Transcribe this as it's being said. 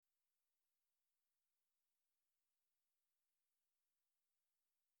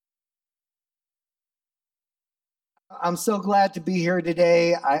I'm so glad to be here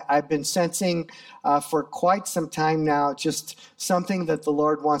today. I've been sensing for quite some time now just something that the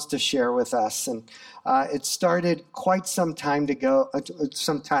Lord wants to share with us, and it started quite some time ago.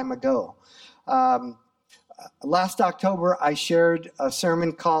 Last October, I shared a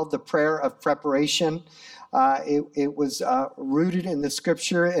sermon called "The Prayer of Preparation." It was rooted in the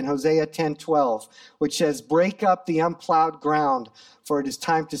scripture in Hosea 10:12, which says, "Break up the unplowed ground, for it is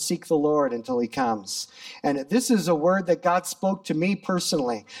time to seek the Lord until he comes." And this is a word that God spoke to me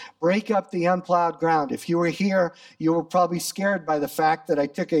personally. Break up the unplowed ground. If you were here, you were probably scared by the fact that I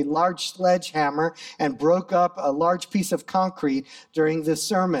took a large sledgehammer and broke up a large piece of concrete during this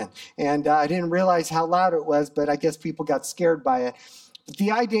sermon. And I didn't realize how loud it was, but I guess people got scared by it. But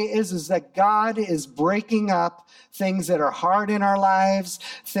the idea is that God is breaking up things that are hard in our lives,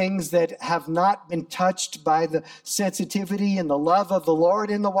 things that have not been touched by the sensitivity and the love of the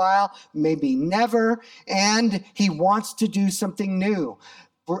Lord in a while, maybe never, and he wants to do something new.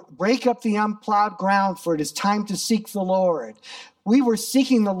 Break up the unplowed ground, for it is time to seek the Lord. We were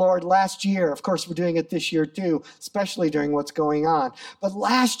seeking the Lord last year. Of course, we're doing it this year too, especially during what's going on. But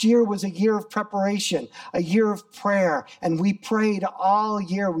last year was a year of preparation, a year of prayer, and we prayed all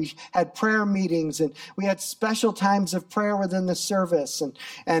year. We had prayer meetings, and we had special times of prayer within the service,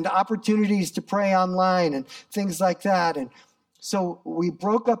 and opportunities to pray online and things like that. And so we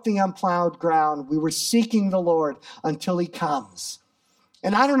broke up the unplowed ground. We were seeking the Lord until he comes.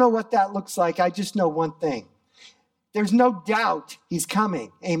 And I don't know what that looks like. I just know one thing. There's no doubt he's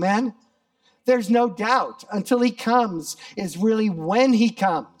coming. Amen? There's no doubt. Until he comes is really when he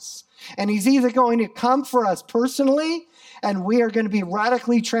comes. And he's either going to come for us personally, and we are going to be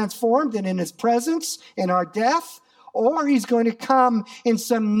radically transformed and in his presence in our death, or he's going to come in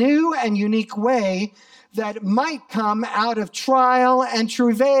some new and unique way that might come out of trial and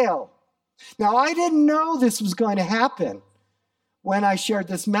travail. Now, I didn't know this was going to happen when I shared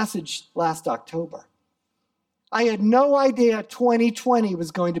this message last October. I had no idea 2020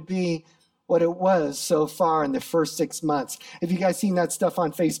 was going to be what it was so far in the first 6 months. Have you guys seen that stuff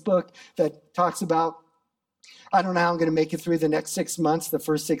on Facebook that talks about, I don't know how I'm going to make it through the next 6 months. The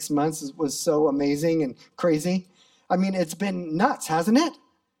first 6 months was so amazing and crazy. I mean, it's been nuts, hasn't it?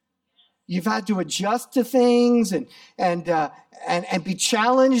 You've had to adjust to things and be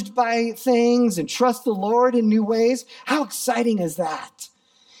challenged by things and trust the Lord in new ways. How exciting is that?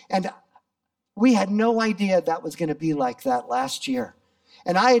 And we had no idea that was going to be like that last year.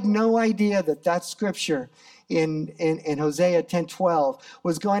 And I had no idea that scripture in Hosea 10:12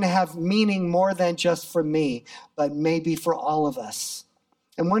 was going to have meaning more than just for me, but maybe for all of us.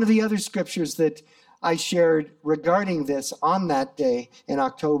 And one of the other scriptures that I shared regarding this on that day in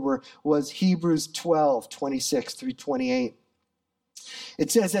October was Hebrews 12:26 through 28. It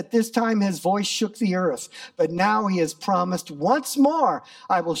says, "At this time his voice shook the earth, but now he has promised, once more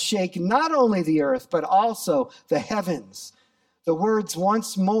I will shake not only the earth, but also the heavens." The words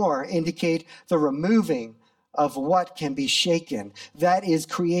 "once more" indicate the removing of what can be shaken, that is,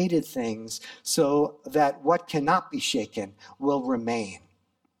 created things, so that what cannot be shaken will remain.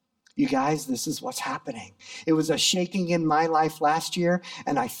 You guys, this is what's happening. It was a shaking in my life last year,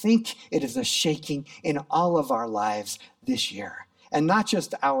 and I think it is a shaking in all of our lives this year. And not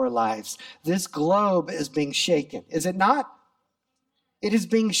just our lives. This globe is being shaken, is it not? It is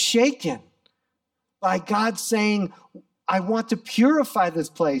being shaken by God saying, I want to purify this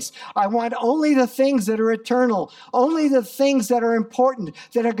place. I want only the things that are eternal, only the things that are important,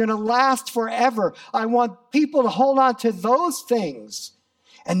 that are going to last forever. I want people to hold on to those things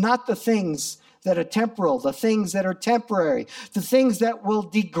and not the things that are temporal, the things that are temporary, the things that will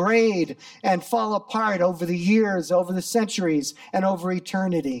degrade and fall apart over the years, over the centuries, and over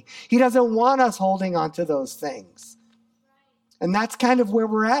eternity. He doesn't want us holding on to those things. And that's kind of where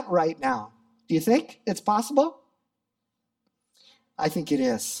we're at right now. Do you think it's possible? I think it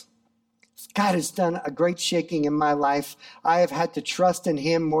is. God has done a great shaking in my life. I have had to trust in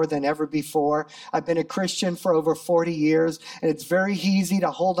him more than ever before. I've been a Christian for over 40 years, and it's very easy to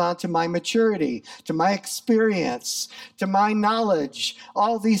hold on to my maturity, to my experience, to my knowledge,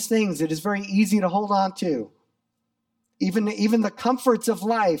 all these things. It is very easy to hold on to. Even the comforts of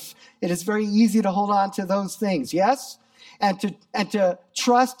life, it is very easy to hold on to those things, yes? And to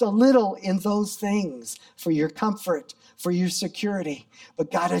trust a little in those things for your comfort, for your security.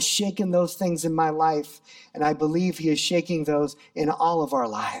 But God has shaken those things in my life, and I believe he is shaking those in all of our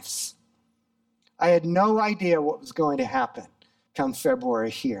lives. I had no idea what was going to happen come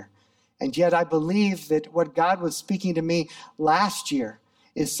February here. And yet I believe that what God was speaking to me last year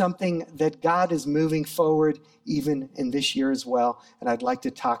is something that God is moving forward even in this year as well, and I'd like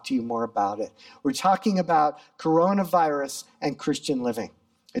to talk to you more about it. We're talking about coronavirus and Christian living.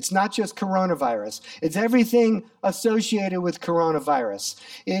 It's not just coronavirus. It's everything associated with coronavirus.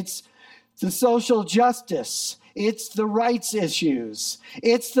 It's the social justice. It's the rights issues.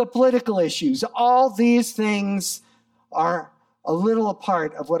 It's the political issues. All these things are a little a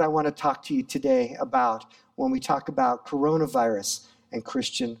part of what I want to talk to you today about when we talk about coronavirus and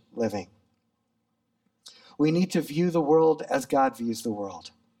Christian living. We need to view the world as God views the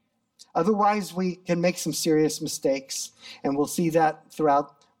world. Otherwise, we can make some serious mistakes, and we'll see that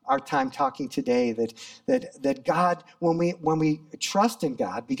throughout our time talking today, that God, when we trust in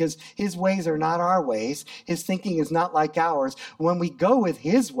God, because his ways are not our ways, his thinking is not like ours, when we go with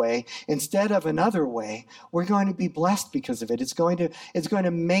his way instead of another way, we're going to be blessed because of it. It's going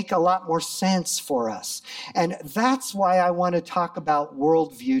to make a lot more sense for us. And that's why I want to talk about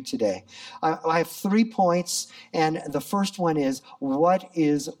worldview today. I have 3 points, and the first one is, what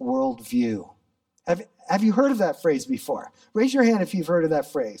is worldview? Have you heard of that phrase before? Raise your hand if you've heard of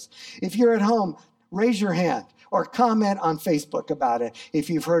that phrase. If you're at home, raise your hand or comment on Facebook about it if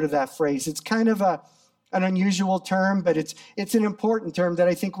you've heard of that phrase. It's kind of an unusual term, but it's an important term that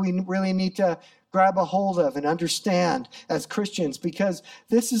I think we really need to grab a hold of and understand as Christians, because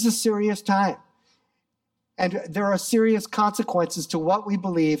this is a serious time. And there are serious consequences to what we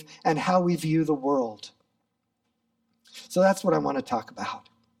believe and how we view the world. So that's what I want to talk about.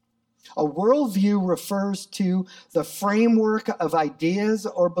 A worldview refers to the framework of ideas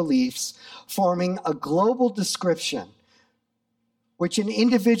or beliefs forming a global description which an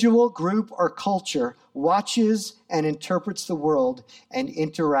individual, group, or culture watches and interprets the world and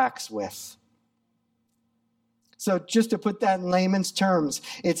interacts with. So just to put that in layman's terms,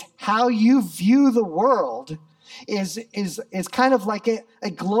 it's how you view the world is kind of like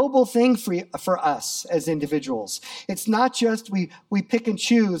a global thing for us as individuals. It's not just we pick and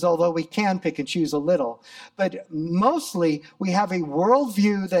choose, although we can pick and choose a little, but mostly we have a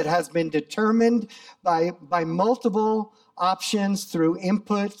worldview that has been determined by multiple options through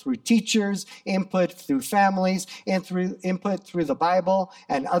input, through teachers, input through families, and through input through the Bible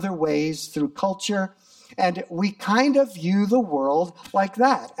and other ways through culture. And we kind of view the world like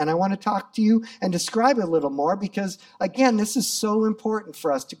that. And I want to talk to you and describe it a little more because, again, this is so important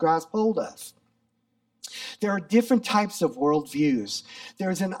for us to grasp hold of. There are different types of worldviews.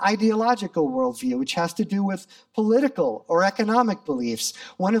 There's an ideological worldview, which has to do with political or economic beliefs.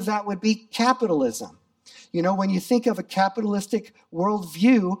 One of that would be capitalism. You know, when you think of a capitalistic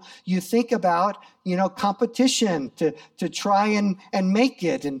worldview, you think about, competition to try and make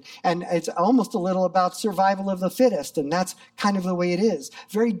it. And it's almost a little about survival of the fittest. And that's kind of the way it is.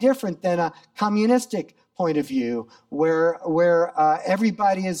 Very different than a communistic point of view where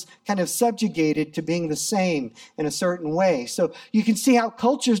everybody is kind of subjugated to being the same in a certain way. So you can see how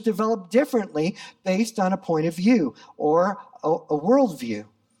cultures develop differently based on a point of view or a worldview.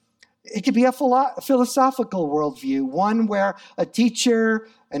 It could be a philosophical worldview, one where a teacher,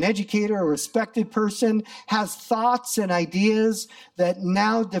 an educator, a respected person has thoughts and ideas that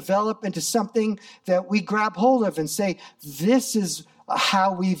now develop into something that we grab hold of and say, this is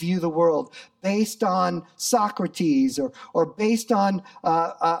how we view the world, based on Socrates or based on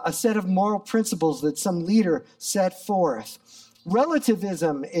a set of moral principles that some leader set forth.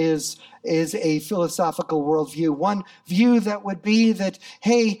 Relativism is a philosophical worldview. One view that would be that,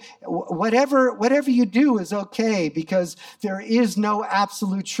 hey, whatever you do is okay because there is no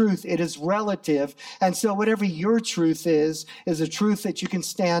absolute truth. It is relative. And so whatever your truth is a truth that you can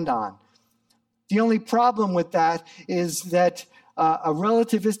stand on. The only problem with that is that a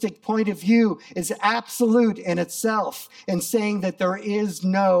relativistic point of view is absolute in itself in saying that there is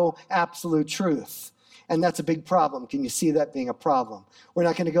no absolute truth. And that's a big problem. Can you see that being a problem? We're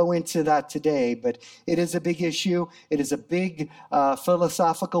not going to go into that today, but it is a big issue. It is a big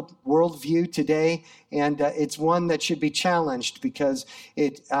philosophical worldview today, and it's one that should be challenged because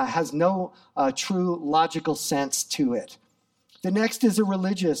it has no true logical sense to it. The next is a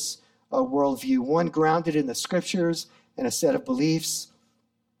religious worldview, one grounded in the scriptures and a set of beliefs.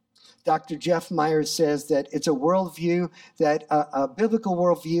 Dr. Jeff Myers says that it's a worldview, that a biblical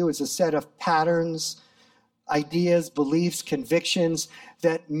worldview is a set of patterns, ideas, beliefs, convictions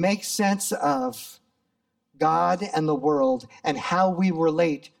that make sense of God and the world and how we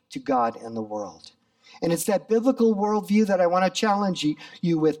relate to God and the world. And it's that biblical worldview that I want to challenge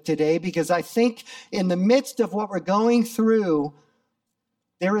you with today, because I think in the midst of what we're going through,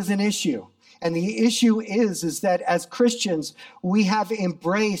 there is an issue. And the issue is that as Christians, we have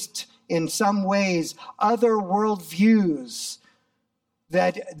embraced in some ways other worldviews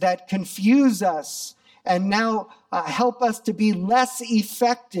that confuse us and now help us to be less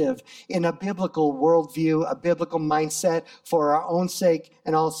effective in a biblical worldview, a biblical mindset for our own sake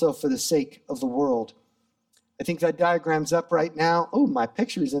and also for the sake of the world. I think that diagram's up right now. Oh, my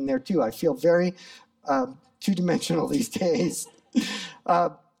picture's in there too. I feel very two-dimensional these days.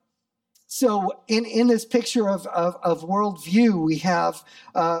 So in this picture of worldview, we have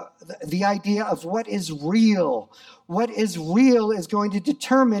the idea of what is real. What is real is going to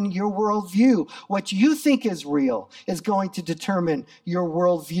determine your worldview. What you think is real is going to determine your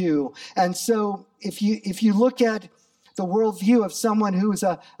worldview. And so if you look at the worldview of someone who is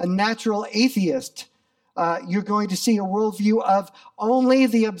a natural atheist, you're going to see a worldview of only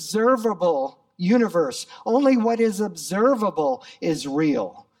the observable universe. Only what is observable is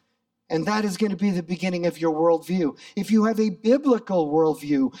real. And that is going to be the beginning of your worldview. If you have a biblical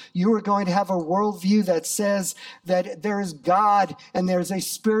worldview, you are going to have a worldview that says that there is God and there's a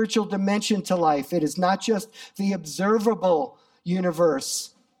spiritual dimension to life. It is not just the observable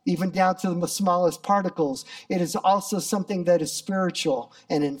universe, even down to the smallest particles. It is also something that is spiritual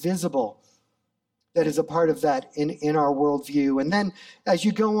and invisible. That is a part of that in our worldview. And then as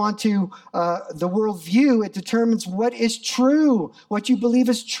you go on to the worldview, it determines what is true, what you believe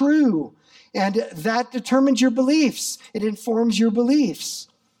is true. And that determines your beliefs. It informs your beliefs.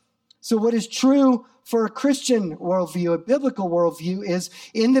 So what is true for a Christian worldview, a biblical worldview, is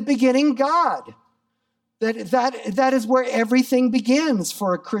in the beginning, God. That is where everything begins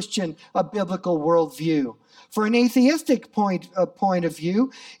for a Christian, a biblical worldview. For an atheistic point of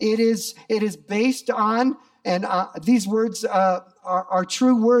view, it is based on, and these words are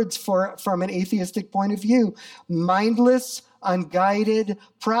true words from an atheistic point of view, mindless, unguided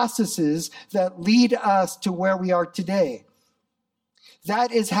processes that lead us to where we are today.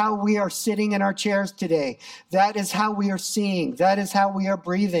 That is how we are sitting in our chairs today. That is how we are seeing. That is how we are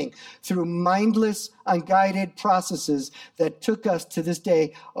breathing, through mindless, unguided processes that took us to this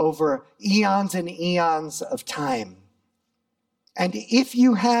day over eons and eons of time. And if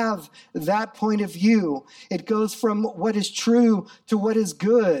you have that point of view, it goes from what is true to what is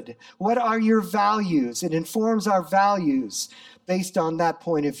good. What are your values? It informs our values based on that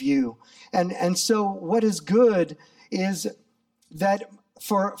point of view. And so what is good is that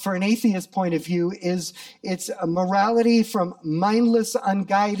for an atheist point of view it's a morality from mindless,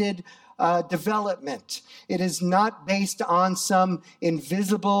 unguided development. It is not based on some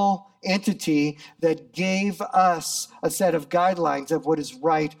invisible entity that gave us a set of guidelines of what is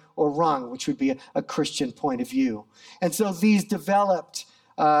right or wrong, which would be a Christian point of view. And so these developed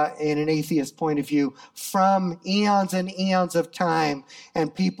in an atheist point of view from eons and eons of time,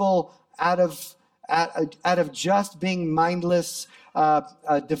 and people out of just being mindless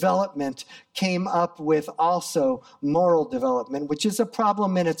development came up with also moral development, which is a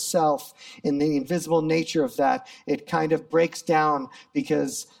problem in itself in the invisible nature of that. It kind of breaks down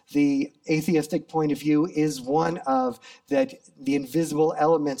because the atheistic point of view is one of that the invisible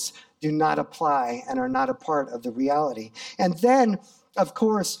elements do not apply and are not a part of the reality. And then of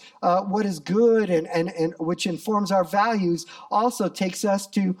course, what is good and which informs our values also takes us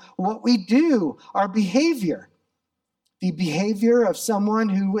to what we do, our behavior. The behavior of someone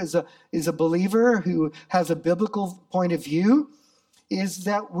who is a believer, who has a biblical point of view, is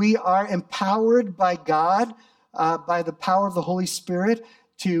that we are empowered by God, by the power of the Holy Spirit,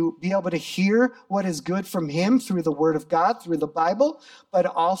 to be able to hear what is good from Him through the Word of God, through the Bible, but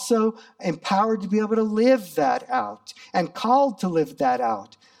also empowered to be able to live that out and called to live that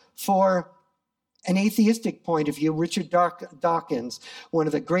out. For an atheistic point of view, Richard Dawkins, one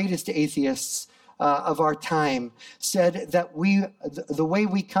of the greatest atheists of our time, said that the way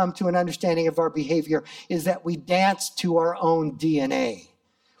we come to an understanding of our behavior is that we dance to our own DNA.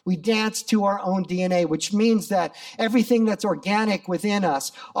 We dance to our own DNA, which means that everything that's organic within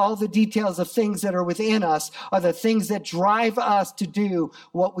us, all the details of things that are within us, are the things that drive us to do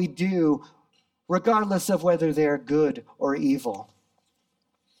what we do, regardless of whether they're good or evil.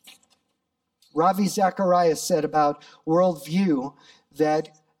 Ravi Zacharias said about worldview that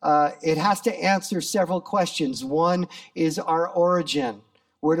it has to answer several questions. One is our origin.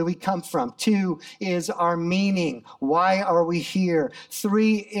 Where do we come from? 2 is our meaning. Why are we here?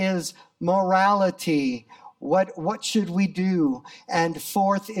 3 is morality. What should we do? And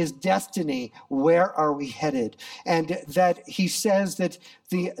 4th is destiny. Where are we headed? And that he says that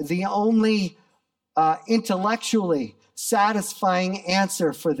the only intellectually satisfying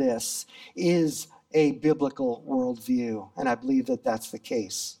answer for this is a biblical worldview. And I believe that that's the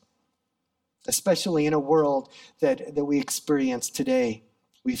case, especially in a world that we experience today.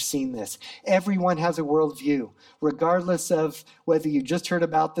 We've seen this. Everyone has a worldview, regardless of whether you just heard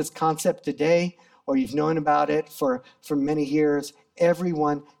about this concept today or you've known about it for many years.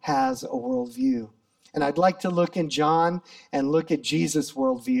 Everyone has a worldview. And I'd like to look in John and look at Jesus'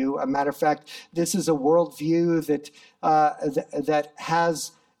 worldview. A matter of fact, this is a worldview that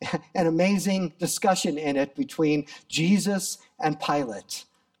has an amazing discussion in it between Jesus and Pilate.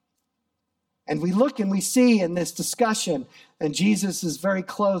 And we look and we see in this discussion, and Jesus is very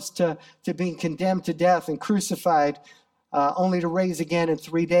close to being condemned to death and crucified, only to rise again in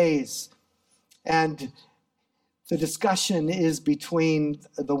 3 days. And the discussion is between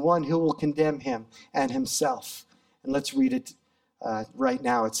the one who will condemn him and himself. And let's read it right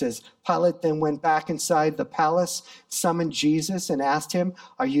now. It says, Pilate then went back inside the palace, summoned Jesus, and asked him,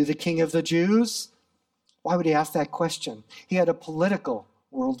 "Are you the king of the Jews?" Why would he ask that question? He had a political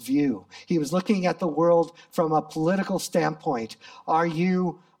worldview. He was looking at the world from a political standpoint. Are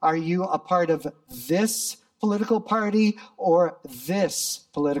you a part of this political party or this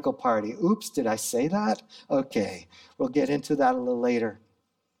political party? Oops, did I say that? Okay, we'll get into that a little later.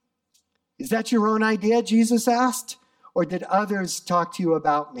 Is that your own idea, Jesus asked? Or did others talk to you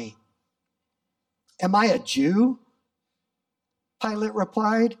about me? Am I a Jew? Pilate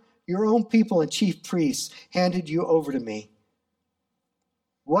replied, your own people and chief priests handed you over to me.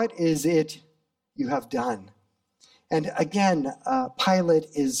 What is it you have done? And again, Pilate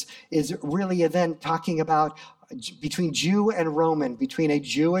is really then talking about between Jew and Roman, between a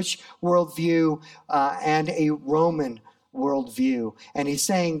Jewish worldview and a Roman worldview. And he's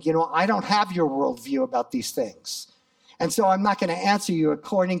saying, I don't have your worldview about these things. And so I'm not going to answer you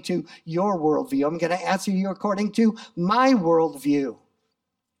according to your worldview. I'm going to answer you according to my worldview.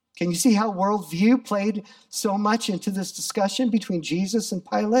 Can you see how worldview played so much into this discussion between Jesus and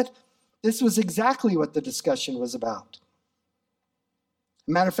Pilate? This was exactly what the discussion was about.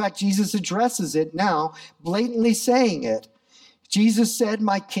 Matter of fact, Jesus addresses it now, blatantly saying it. Jesus said,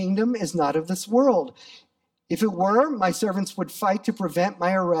 my kingdom is not of this world. If it were, my servants would fight to prevent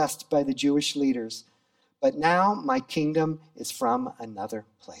my arrest by the Jewish leaders. But now my kingdom is from another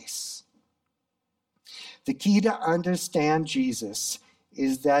place. The key to understand Jesus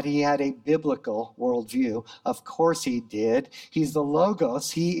is that he had a biblical worldview. Of course he did. He's the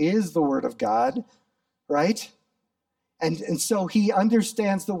Logos. He is the Word of God, right? And so he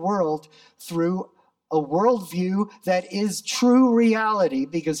understands the world through a worldview that is true reality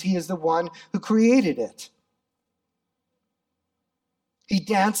because he is the one who created it. He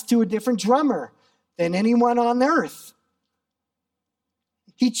danced to a different drummer than anyone on earth.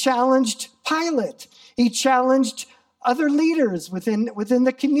 He challenged Pilate. He challenged other leaders within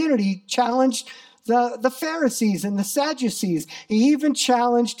the community. He challenged the Pharisees and the Sadducees. He even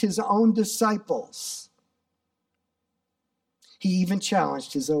challenged his own disciples.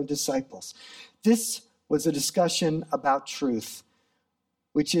 This was a discussion about truth,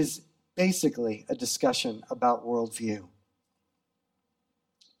 which is basically a discussion about worldview.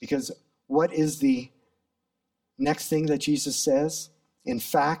 Because what is the next thing that Jesus says? In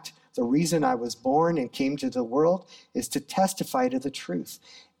fact, the reason I was born and came to the world is to testify to the truth.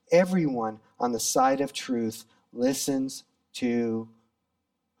 Everyone on the side of truth listens to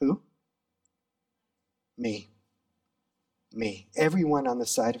who? Me. Everyone on the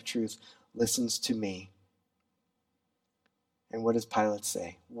side of truth listens to me. And what does Pilate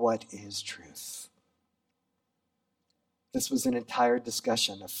say? What is truth? This was an entire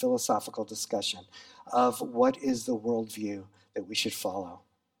discussion, a philosophical discussion of what is the worldview that we should follow.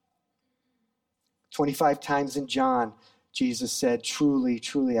 25 times in John, Jesus said, truly,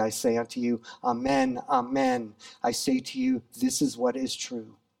 truly, I say unto you, amen, amen. I say to you, this is what is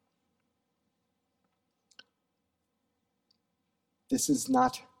true. This is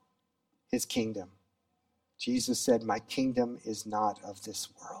not his kingdom. Jesus said, my kingdom is not of this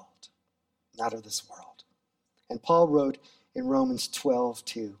world. Not of this world. And Paul wrote in Romans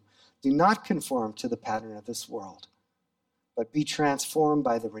 12:2, do not conform to the pattern of this world, but be transformed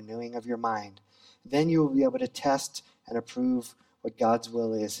by the renewing of your mind. Then you will be able to test and approve what God's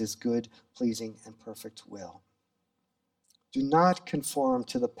will is, his good, pleasing, and perfect will. Do not conform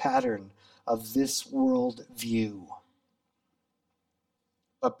to the pattern of this world view,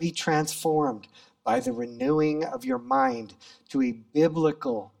 but be transformed by the renewing of your mind to a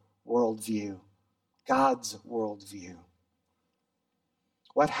biblical worldview, God's worldview.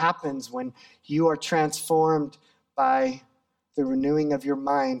 What happens when you are transformed by the renewing of your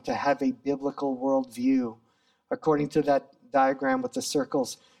mind to have a biblical worldview? According to that diagram with the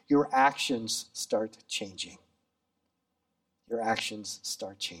circles, your actions start changing. Your actions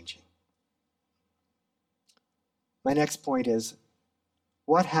start changing. My next point is,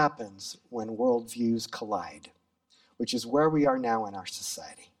 what happens when worldviews collide, which is where we are now in our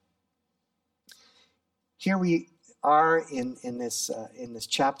society. Here we are in this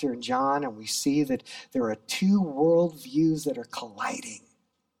chapter in John, and we see that there are two worldviews that are colliding.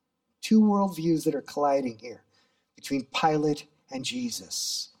 Two worldviews that are colliding here between Pilate and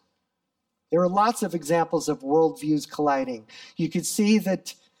Jesus. There are lots of examples of worldviews colliding. You could see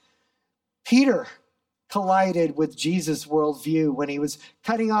that Peter collided with Jesus' worldview when he was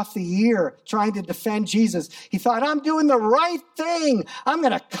cutting off the ear, trying to defend Jesus. He thought, I'm doing the right thing. I'm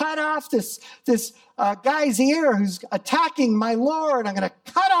going to cut off this guy's ear who's attacking my Lord. I'm going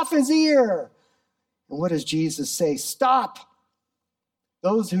to cut off his ear. And what does Jesus say? Stop.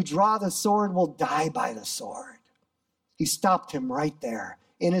 Those who draw the sword will die by the sword. He stopped him right there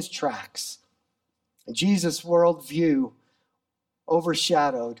in his tracks. And Jesus' worldview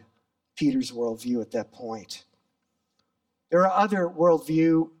overshadowed Peter's worldview at that point. There are other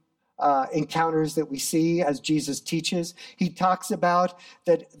worldview encounters that we see as Jesus teaches. He talks about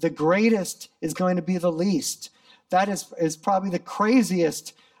that the greatest is going to be the least. That is probably the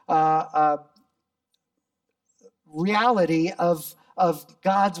craziest reality of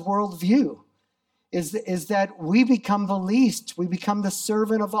God's worldview, is that we become the least. We become the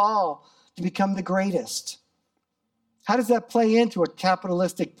servant of all to become the greatest. How does that play into a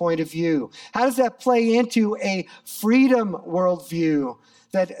capitalistic point of view? How does that play into a freedom worldview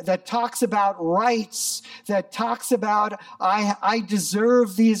that talks about rights, that talks about, I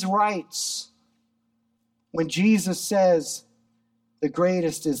deserve these rights? When Jesus says, the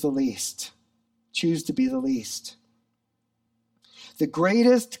greatest is the least. Choose to be the least. The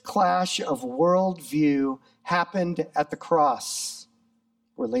greatest clash of worldview happened at the cross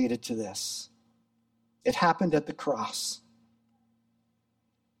related to this. It happened at the cross.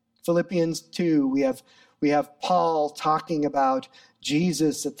 Philippians 2, we have Paul talking about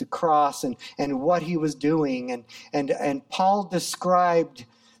Jesus at the cross and what he was doing. And Paul described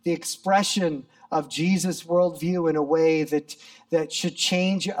the expression of Jesus' worldview in a way that should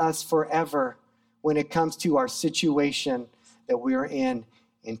change us forever when it comes to our situation that we're in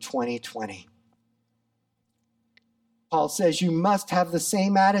 2020. Paul says you must have the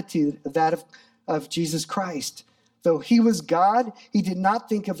same attitude that of Jesus Christ. Though he was God, he did not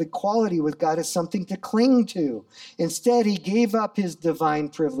think of equality with God as something to cling to. Instead, he gave up his divine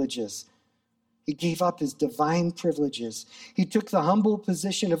privileges. He gave up his divine privileges. He took the humble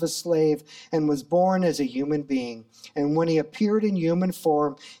position of a slave and was born as a human being. And when he appeared in human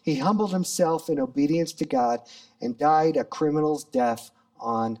form, he humbled himself in obedience to God and died a criminal's death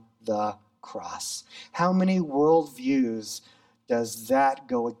on the cross. How many worldviews does that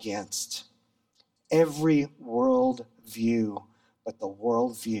go against? Every worldview but the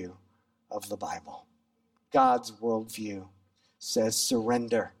worldview of the Bible. God's worldview says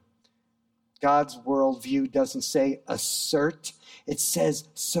surrender. God's worldview doesn't say assert. It says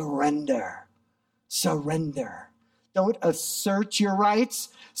surrender. Surrender. Don't assert your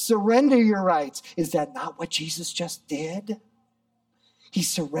rights. Surrender your rights. Is that not what Jesus just did? He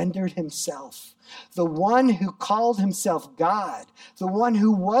surrendered himself. The one who called himself God, the one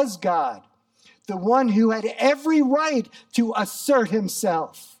who was God, the one who had every right to assert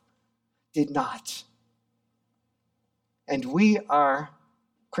himself, did not. And we are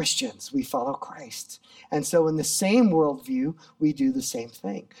Christians. We follow Christ. And so in the same worldview, we do the same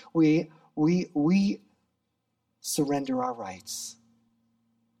thing. We surrender our rights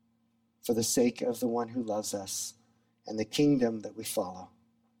for the sake of the one who loves us and the kingdom that we follow.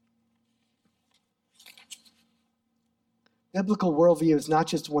 Biblical worldview is not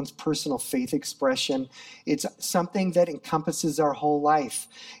just one's personal faith expression. It's something that encompasses our whole life.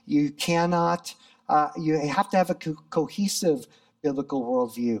 You cannot, you have to have a cohesive biblical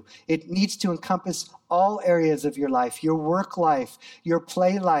worldview. It needs to encompass all areas of your life, your work life, your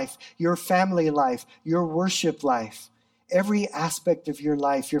play life, your family life, your worship life. Every aspect of your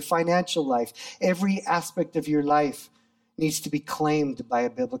life, your financial life, every aspect of your life needs to be claimed by a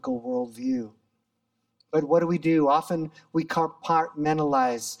biblical worldview. But what do? Often we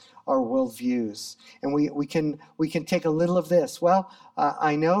compartmentalize our worldviews, and we can take a little of this. Well,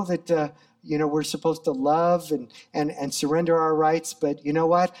 I know that we're supposed to love and surrender our rights, but you know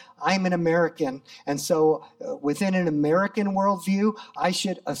what? I'm an American, and so within an American worldview, I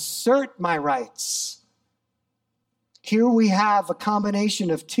should assert my rights. Here we have a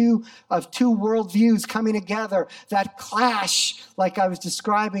combination of two worldviews coming together that clash, like I was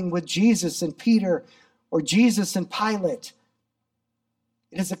describing with Jesus and Peter, or Jesus and Pilate.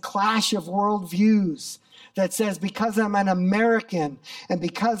 It is a clash of worldviews that says because I'm an American and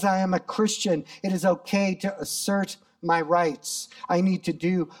because I am a Christian, it is okay to assert my rights. I need to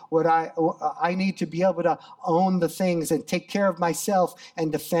do what I need to be able to own the things and take care of myself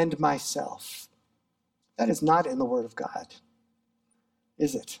and defend myself. That is not in the Word of God,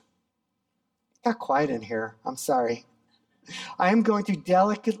 is it? It got quiet in here. I'm sorry. I am going to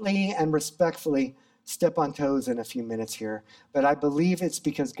delicately and respectfully step on toes in a few minutes here, but I believe it's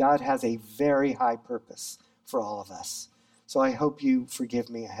because God has a very high purpose for all of us. So I hope you forgive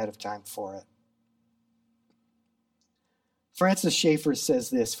me ahead of time for it. Francis Schaeffer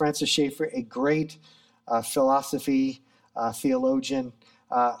says this. Francis Schaeffer, a great philosophy theologian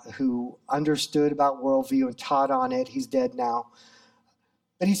who understood about worldview and taught on it. He's dead now.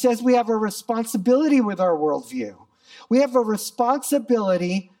 But he says we have a responsibility with our worldview. We have a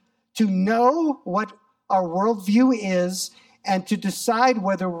responsibility to know what our worldview is and to decide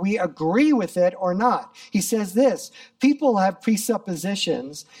whether we agree with it or not. He says this, people have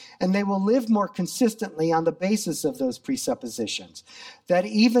presuppositions and they will live more consistently on the basis of those presuppositions that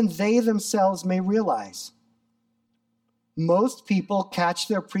even they themselves may realize. Most people catch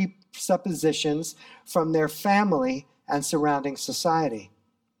their presuppositions from their family and surrounding society,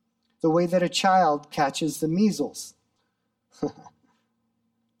 the way that a child catches the measles.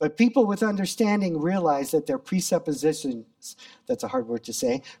 But people with understanding realize that their presuppositions, that's a hard word to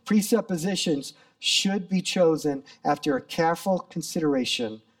say, presuppositions should be chosen after a careful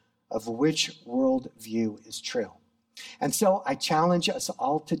consideration of which worldview is true. And so I challenge us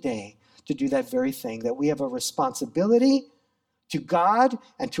all today to do that very thing, that we have a responsibility to God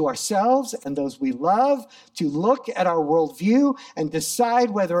and to ourselves and those we love to look at our worldview and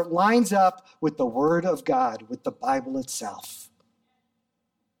decide whether it lines up with the Word of God, with the Bible itself.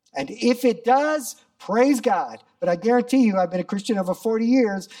 And if it does, praise God. But I guarantee you, I've been a Christian over 40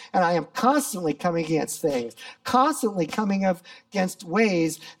 years, and I am constantly coming against things, constantly coming against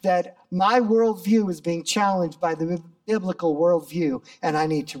ways that my worldview is being challenged by the biblical worldview, and I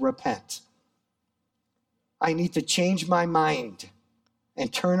need to repent. I need to change my mind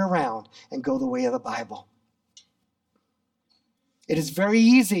and turn around and go the way of the Bible. It is very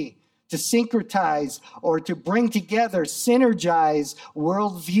easy to syncretize or to bring together, synergize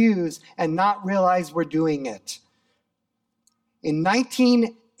worldviews and not realize we're doing it. In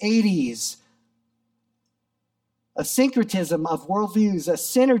 1980s, a syncretism of worldviews, a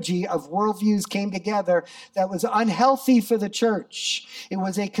synergy of worldviews came together that was unhealthy for the church. It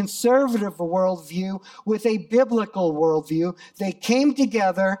was a conservative worldview with a biblical worldview. They came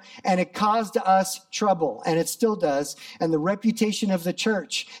together and it caused us trouble, and it still does. And the reputation of the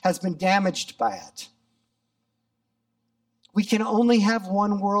church has been damaged by it. We can only have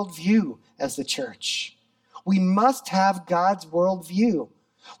one worldview as the church. We must have God's worldview.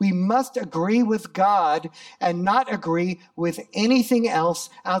 We must agree with God and not agree with anything else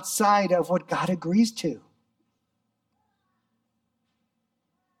outside of what God agrees to.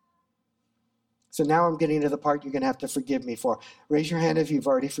 So now I'm getting to the part you're going to have to forgive me for. Raise your hand if you've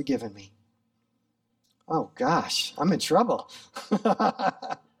already forgiven me. Oh gosh, I'm in trouble.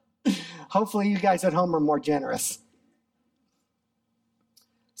 Hopefully you guys at home are more generous.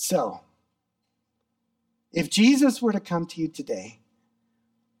 So, if Jesus were to come to you today,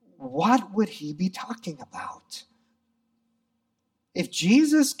 what would he be talking about? If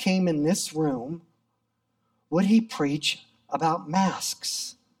Jesus came in this room, would he preach about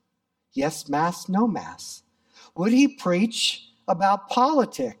masks? Yes, masks, no masks. Would he preach about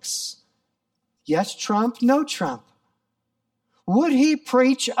politics? Yes, Trump, no Trump. Would he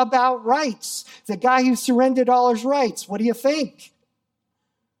preach about rights? The guy who surrendered all his rights, what do you think?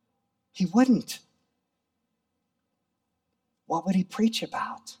 He wouldn't. What would he preach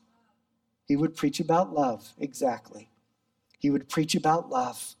about? He would preach about love, exactly. He would preach about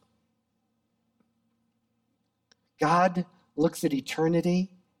love. God looks at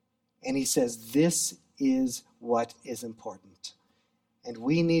eternity and he says, this is what is important. And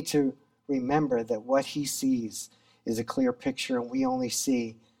we need to remember that what he sees is a clear picture and we only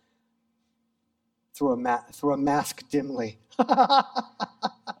see through a mask dimly. I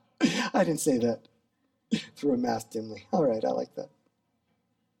didn't say that. Through a mask dimly. All right, I like that.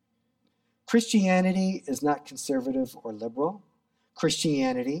 Christianity is not conservative or liberal.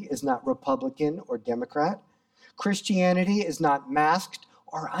 Christianity is not Republican or Democrat. Christianity is not masked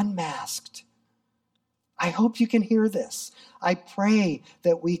or unmasked. I hope you can hear this. I pray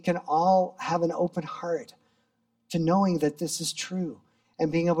that we can all have an open heart to knowing that this is true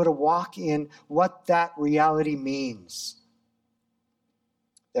and being able to walk in what that reality means.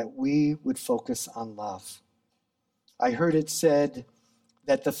 That we would focus on love. I heard it said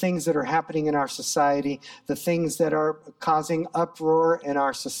that the things that are happening in our society, the things that are causing uproar in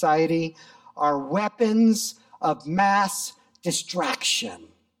our society, are weapons of mass distraction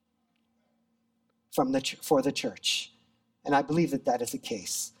for the church. And I believe that that is the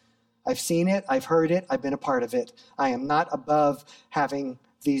case. I've seen it, I've heard it, I've been a part of it. I am not above having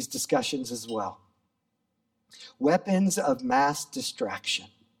these discussions as well. Weapons of mass distraction.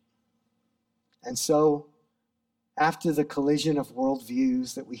 And so, after the collision of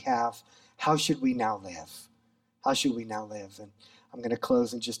worldviews that we have, how should we now live? How should we now live? And I'm going to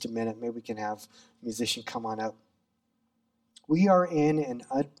close in just a minute. Maybe we can have a musician come on up. We are in an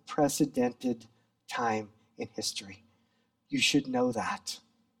unprecedented time in history. You should know that.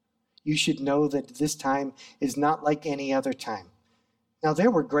 You should know that this time is not like any other time. Now,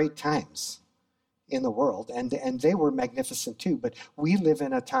 there were great times in the world, and they were magnificent too, but we live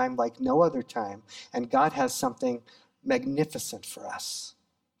in a time like no other time, and God has something magnificent for us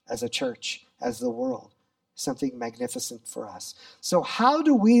as a church, as the world, something magnificent for us. So how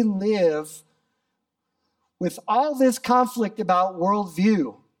do we live with all this conflict about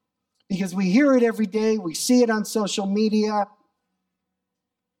worldview? Because we hear it every day, we see it on social media.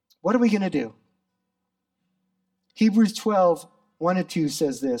 What are we going to do? Hebrews 12, 1 and 2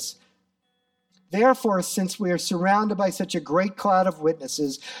 says this. Therefore, since we are surrounded by such a great cloud of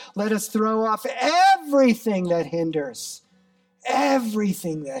witnesses, let us throw off everything that hinders, and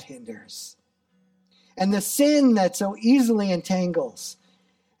the sin that so easily entangles,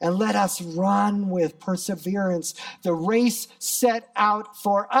 and let us run with perseverance the race set out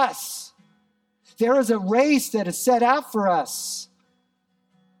for us. There is a race that is set out for us.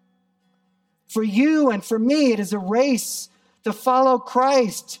 For you and for me, it is a race to follow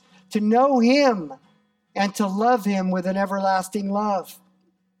Christ, to know him, and to love him with an everlasting love.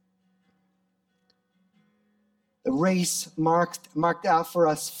 The race marked out for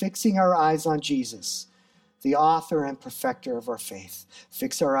us, fixing our eyes on Jesus, the author and perfecter of our faith.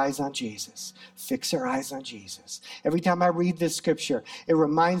 Fix our eyes on Jesus. Fix our eyes on Jesus. Every time I read this scripture, it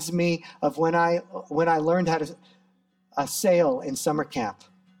reminds me of when I learned how to sail in summer camp.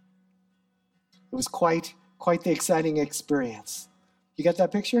 It was quite the exciting experience. You got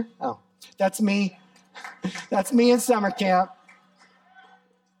that picture? Oh, that's me. That's me in summer camp.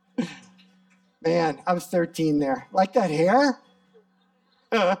 Man, I was 13 there. Like that hair?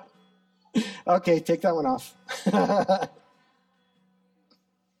 Okay, take that one off.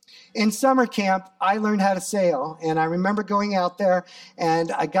 In summer camp, I learned how to sail, and I remember going out there,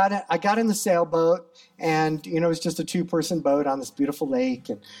 and I got in the sailboat, and it was just a 2-person boat on this beautiful lake,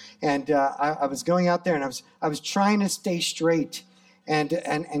 and I was going out there, and I was trying to stay straight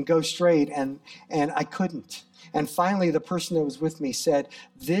and go straight, and I couldn't. And finally, the person that was with me said,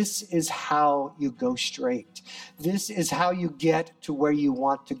 "This is how you go straight. This is how you get to where you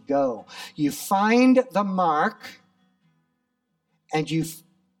want to go. You find the mark, and you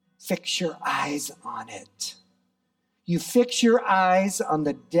fix your eyes on it. You fix your eyes on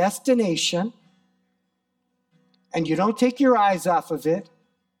the destination, and you don't take your eyes off of it,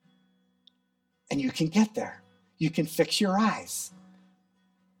 and you can get there. You can fix your eyes."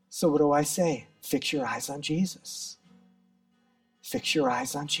 So what do I say? Fix your eyes on Jesus. Fix your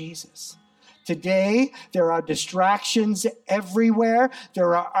eyes on Jesus. Today, there are distractions everywhere.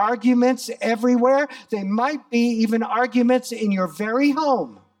 There are arguments everywhere. They might be even arguments in your very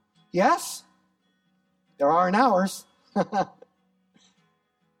home. Yes? There are in ours.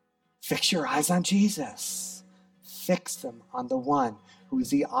 Fix your eyes on Jesus. Fix them on the one who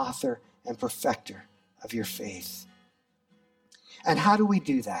is the author and perfecter of your faith. And how do we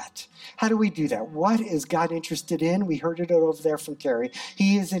do that? How do we do that? What is God interested in? We heard it over there from Terry.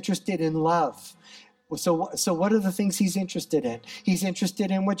 He is interested in love. So what are the things he's interested in? He's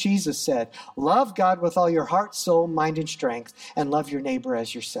interested in what Jesus said. Love God with all your heart, soul, mind, and strength, and love your neighbor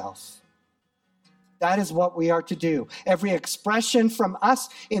as yourself. That is what we are to do. Every expression from us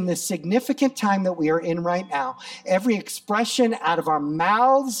in this significant time that we are in right now, every expression out of our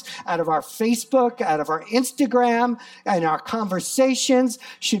mouths, out of our Facebook, out of our Instagram, and our conversations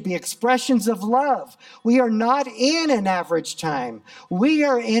should be expressions of love. We are not in an average time. We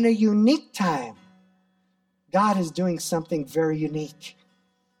are in a unique time. God is doing something very unique.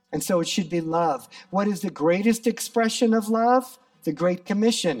 And so it should be love. What is the greatest expression of love? The Great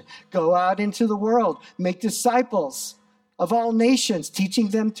Commission. Go out into the world, make disciples of all nations, teaching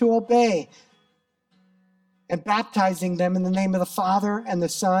them to obey, and baptizing them in the name of the Father and the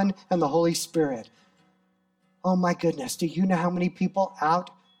Son and the Holy Spirit. Oh my goodness, do you know how many people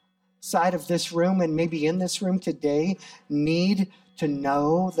outside of this room and maybe in this room today need to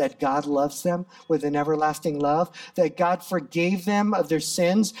know that God loves them with an everlasting love, that God forgave them of their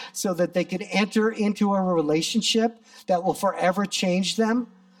sins so that they could enter into a relationship that will forever change them,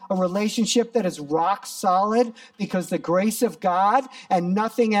 a relationship that is rock solid because the grace of God and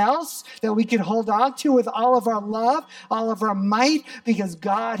nothing else that we can hold on to with all of our love, all of our might, because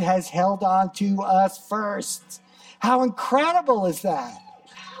God has held on to us first. How incredible is that?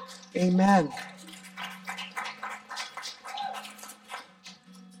 Amen.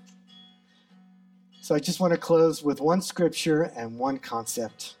 So I just want to close with one scripture and one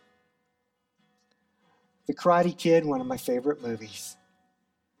concept. The Karate Kid, one of my favorite movies.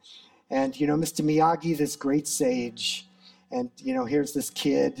 And, Mr. Miyagi, this great sage. And, here's this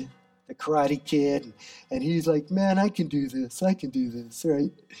kid, the Karate Kid. And he's like, man, I can do this, right?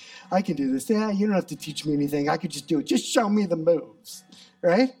 I can do this. Yeah, you don't have to teach me anything. I could just do it. Just show me the moves,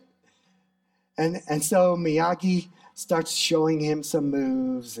 right? And so Miyagi starts showing him some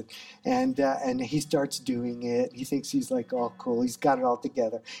moves, and he starts doing it. He thinks he's like all cool. He's got it all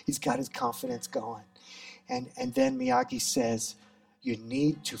together. He's got his confidence going. And then Miyagi says, you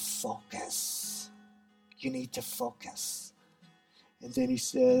need to focus. You need to focus. And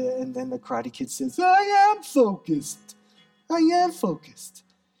then the Karate Kid says, I am focused. I am focused.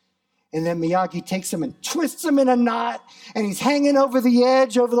 And then Miyagi takes him and twists him in a knot, and he's hanging over the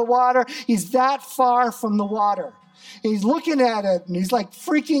edge, over the water. He's that far from the water. And he's looking at it, and he's like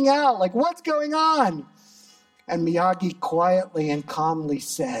freaking out, like, what's going on? And Miyagi quietly and calmly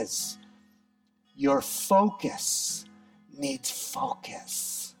says, your focus needs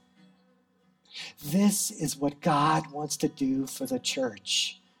focus. This is what God wants to do for the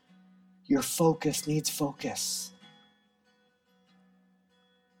church. Your focus needs focus.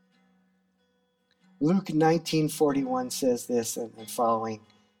 Luke 19:41 says this and following.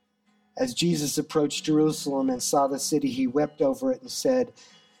 As Jesus approached Jerusalem and saw the city, he wept over it and said,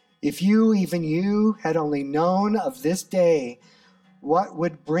 if you, even you, had only known of this day what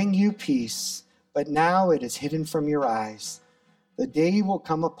would bring you peace, but now it is hidden from your eyes. The day will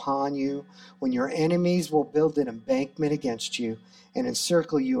come upon you when your enemies will build an embankment against you and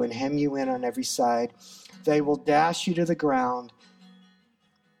encircle you and hem you in on every side. They will dash you to the ground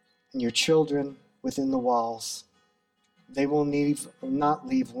and your children within the walls. They will not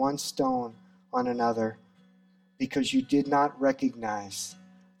leave one stone on another because you did not recognize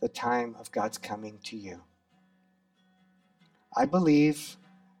the time of God's coming to you. I believe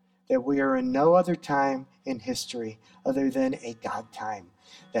that we are in no other time in history other than a God time,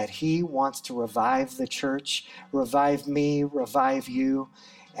 that he wants to revive the church, revive me, revive you,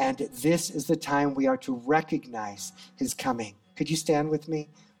 and this is the time we are to recognize his coming. Could you stand with me?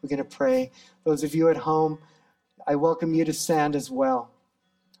 We're going to pray. Those of you at home, I welcome you to stand as well.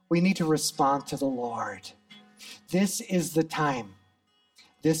 We need to respond to the Lord. This is the time.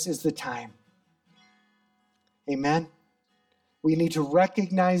 This is the time. Amen. We need to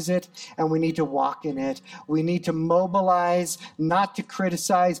recognize it, and we need to walk in it. We need to mobilize, not to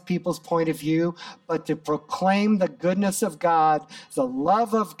criticize people's point of view, but to proclaim the goodness of God, the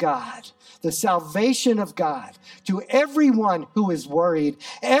love of God, the salvation of God to everyone who is worried,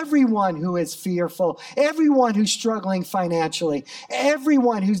 everyone who is fearful, everyone who's struggling financially,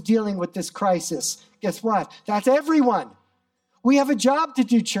 everyone who's dealing with this crisis. Guess what? That's everyone. We have a job to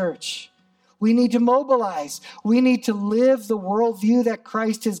do, church. We need to mobilize. We need to live the worldview that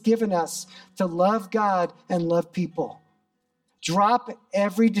Christ has given us to love God and love people. Drop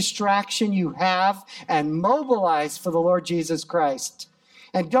every distraction you have and mobilize for the Lord Jesus Christ.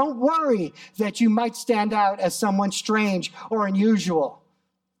 And don't worry that you might stand out as someone strange or unusual.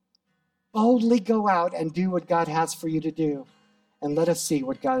 Boldly go out and do what God has for you to do. And let us see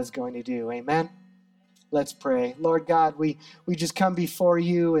what God is going to do. Amen? Let's pray. Lord God, we just come before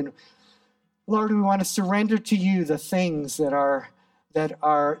you, and Lord, we want to surrender to you the things that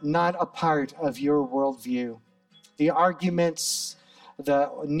are not a part of your worldview. The arguments, the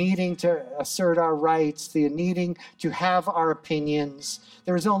needing to assert our rights, the needing to have our opinions.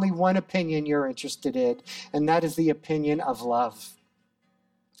 There is only one opinion you're interested in, and that is the opinion of love.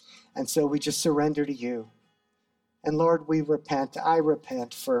 And so we just surrender to you. And Lord, we repent. I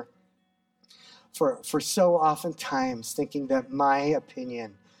repent for so oftentimes thinking that my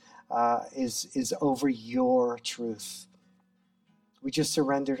opinion is over your truth. We just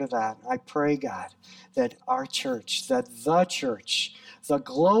surrender to that. I pray, God, that our church, that the church, the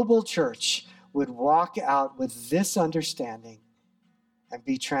global church, would walk out with this understanding and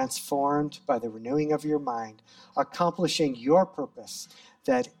be transformed by the renewing of your mind, accomplishing your purpose,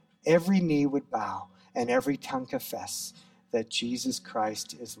 that every knee would bow and every tongue confess that Jesus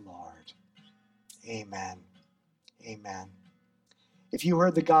Christ is Lord. Amen. Amen. If you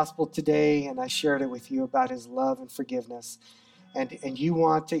heard the gospel today and I shared it with you about his love and forgiveness, and you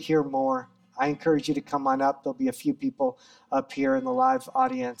want to hear more, I encourage you to come on up. There'll be a few people up here in the live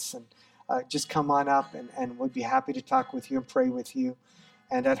audience, and just come on up, and we'd be happy to talk with you and pray with you.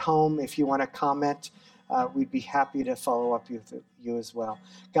 And at home, if you want to comment, we'd be happy to follow up with you as well.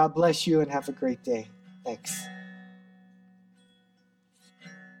 God bless you and have a great day. Thanks.